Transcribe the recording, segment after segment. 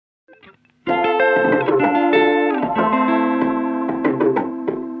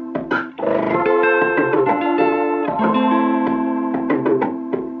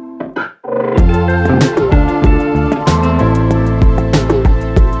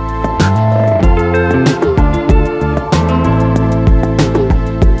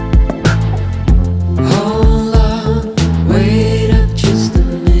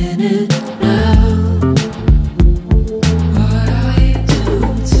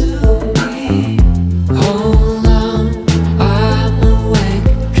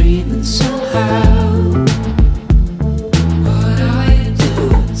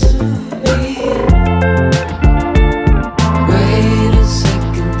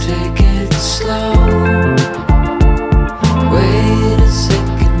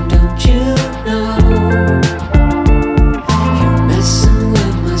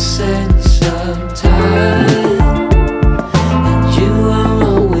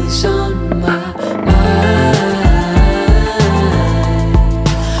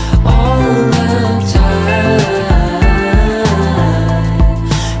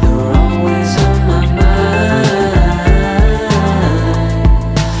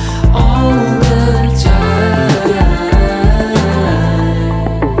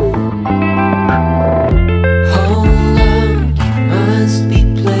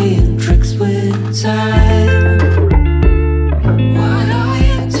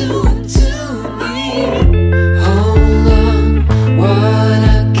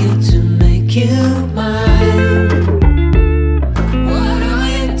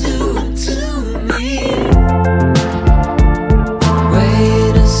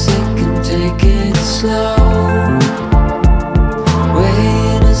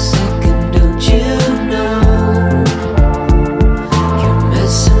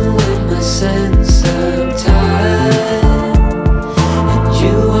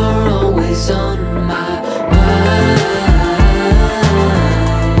always on my mind,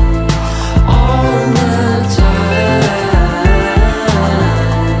 all the time.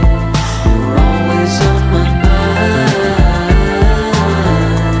 You're always on my mind,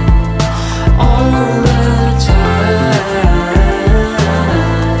 all the time.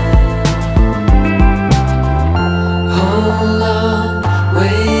 Hold on,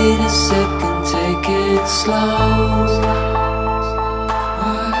 wait a second, take it slow.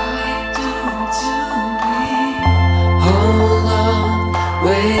 What are you doing to me? Hold on,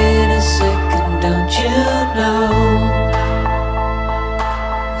 wait a second, don't you know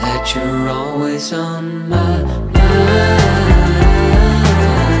that you're always on